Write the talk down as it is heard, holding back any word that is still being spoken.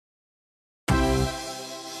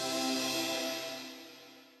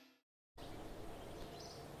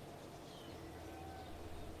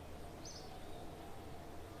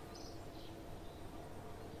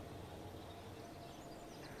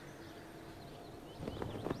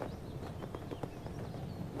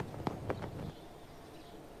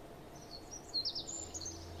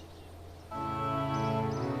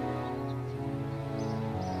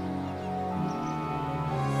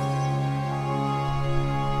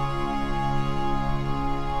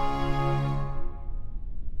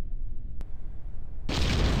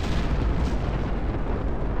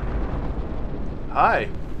Hi,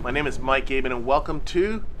 my name is Mike Aben and welcome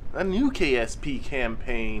to a new KSP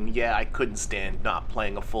campaign. Yeah, I couldn't stand not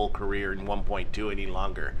playing a full career in 1.2 any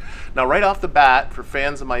longer. Now right off the bat, for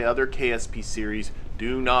fans of my other KSP series,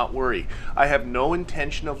 do not worry. I have no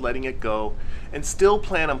intention of letting it go and still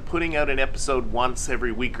plan on putting out an episode once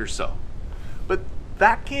every week or so. But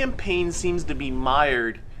that campaign seems to be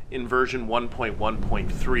mired in version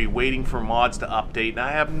 1.1.3, waiting for mods to update, and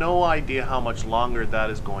I have no idea how much longer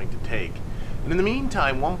that is going to take. And in the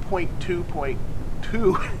meantime,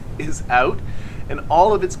 1.2.2 is out, and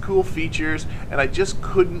all of its cool features, and I just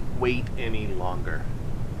couldn't wait any longer.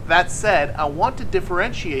 That said, I want to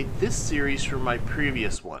differentiate this series from my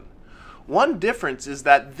previous one. One difference is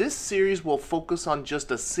that this series will focus on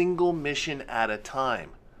just a single mission at a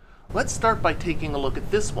time. Let's start by taking a look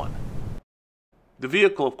at this one. The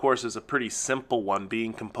vehicle, of course, is a pretty simple one,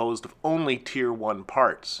 being composed of only Tier 1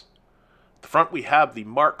 parts. At the front we have the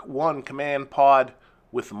Mark I command pod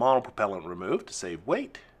with the monopropellant removed to save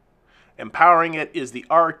weight. Empowering it is the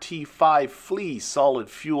RT5 Flea solid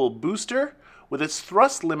fuel booster with its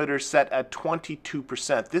thrust limiter set at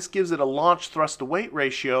 22%. This gives it a launch thrust to weight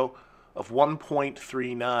ratio of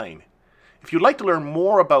 1.39. If you'd like to learn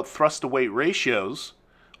more about thrust to weight ratios,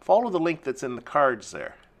 follow the link that's in the cards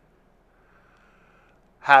there.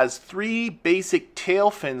 Has 3 basic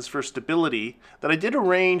tail fins for stability that I did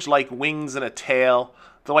arrange like wings and a tail,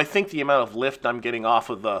 though I think the amount of lift I'm getting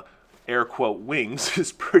off of the air quote wings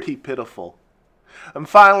is pretty pitiful. And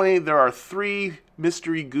finally, there are 3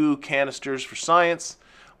 mystery goo canisters for science.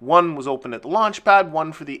 One was opened at the launch pad,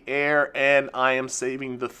 one for the air, and I am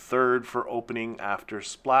saving the third for opening after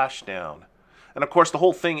splashdown. And of course the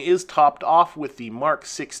whole thing is topped off with the Mark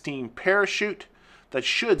 16 parachute that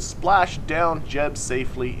should splash down Jeb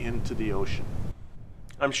safely into the ocean.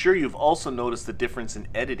 I'm sure you've also noticed the difference in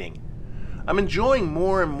editing. I'm enjoying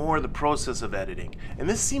more and more the process of editing, and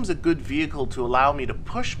this seems a good vehicle to allow me to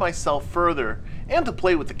push myself further and to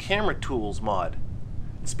play with the camera tools mod.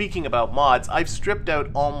 Speaking about mods, I've stripped out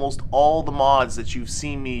almost all the mods that you've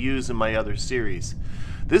seen me use in my other series.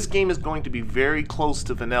 This game is going to be very close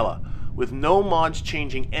to vanilla, with no mods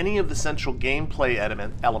changing any of the central gameplay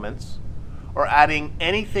elements, or adding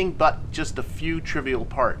anything but just a few trivial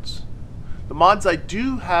parts. The mods I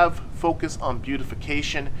do have focus on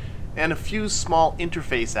beautification and a few small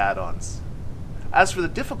interface add-ons. As for the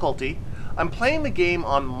difficulty, I'm playing the game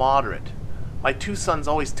on moderate. My 2 sons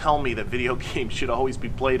always tell me that video games should always be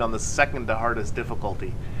played on the second to hardest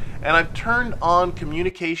difficulty, and I've turned on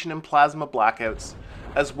communication and plasma blackouts,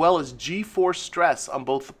 as well as G-force stress on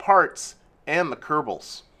both the parts and the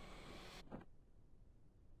Kerbals.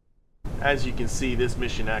 As you can see, this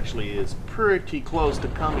mission actually is pretty close to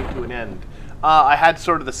coming to an end. I had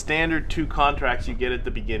sort of the standard 2 contracts you get at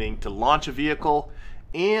the beginning to launch a vehicle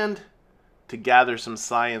and to gather some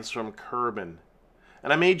science from Kerbin.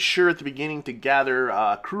 And I made sure at the beginning to gather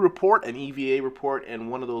a crew report, an EVA report,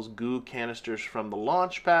 and one of those goo canisters from the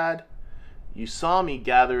launch pad. You saw me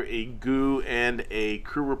gather a goo and a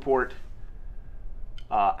crew report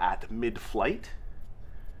at mid-flight.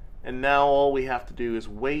 And now all we have to do is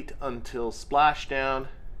wait until splashdown,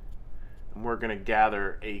 and we're going to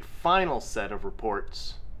gather a final set of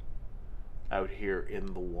reports out here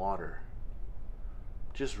in the water.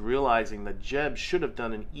 Just realizing that Jeb should have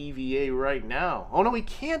done an EVA right now. Oh no, we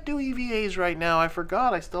can't do EVAs right now. I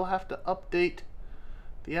forgot. I still have to update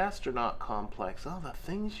the astronaut complex. Oh, the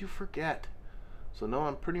things you forget. So no,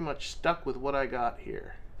 I'm pretty much stuck with what I got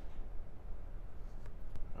here.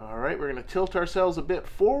 Alright, we're going to tilt ourselves a bit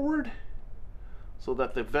forward so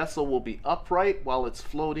that the vessel will be upright while it's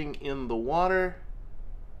floating in the water.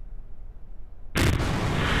 And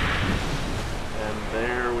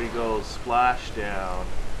there we go, splashdown.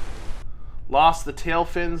 Lost the tail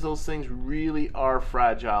fins. Those things really are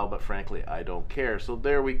fragile, but frankly I don't care. So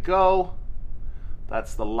there we go.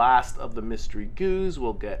 That's the last of the mystery goos.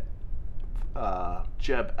 We'll get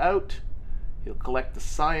Jeb out. He'll collect the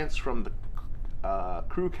science from the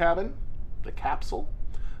crew cabin, the capsule,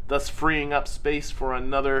 thus freeing up space for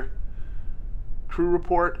another crew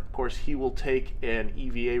report. Of course, he will take an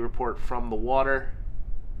EVA report from the water,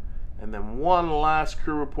 and then one last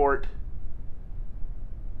crew report.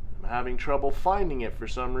 I'm having trouble finding it for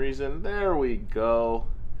some reason. There we go.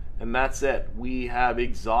 And that's it. We have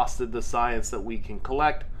exhausted the science that we can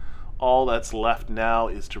collect. All that's left now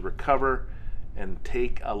is to recover and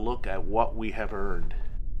take a look at what we have earned.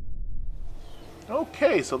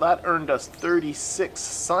 Okay, so that earned us 36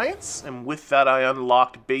 science, and with that I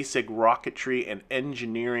unlocked Basic Rocketry and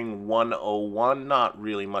Engineering 101. Not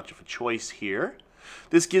really much of a choice here.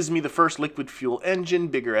 This gives me the first liquid fuel engine,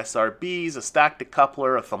 bigger SRBs, a stacked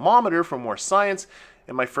decoupler, a thermometer for more science,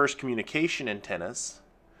 and my first communication antennas.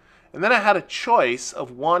 And then I had a choice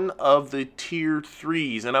of one of the tier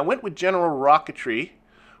 3s, and I went with General Rocketry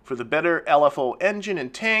for the better LFO engine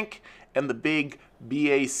and tank and the big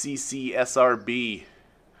BACC SRB.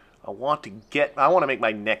 I want to make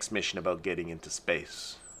my next mission about getting into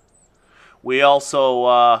space. We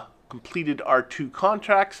also completed our 2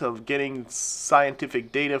 contracts of getting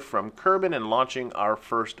scientific data from Kerbin and launching our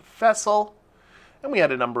first vessel. And we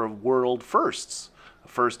had a number of world firsts.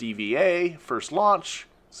 First EVA, first launch,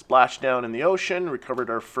 splashdown in the ocean, recovered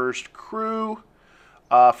our first crew,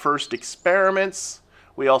 first experiments.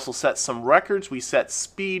 We also set some records. We set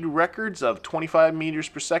speed records of 25 meters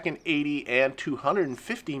per second, 80 and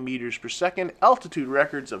 250 meters per second, altitude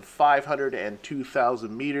records of 500 and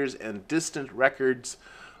 2,000 meters, and distance records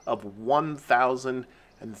of 1,000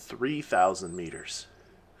 and 3,000 meters.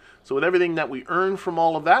 So with everything that we earned from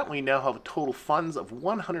all of that, we now have total funds of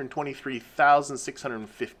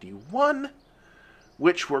 123,651,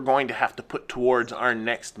 which we're going to have to put towards our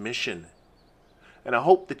next mission. And I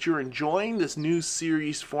hope that you're enjoying this new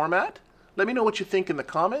series format. Let me know what you think in the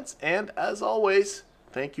comments, and as always,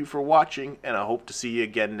 thank you for watching, and I hope to see you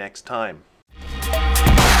again next time.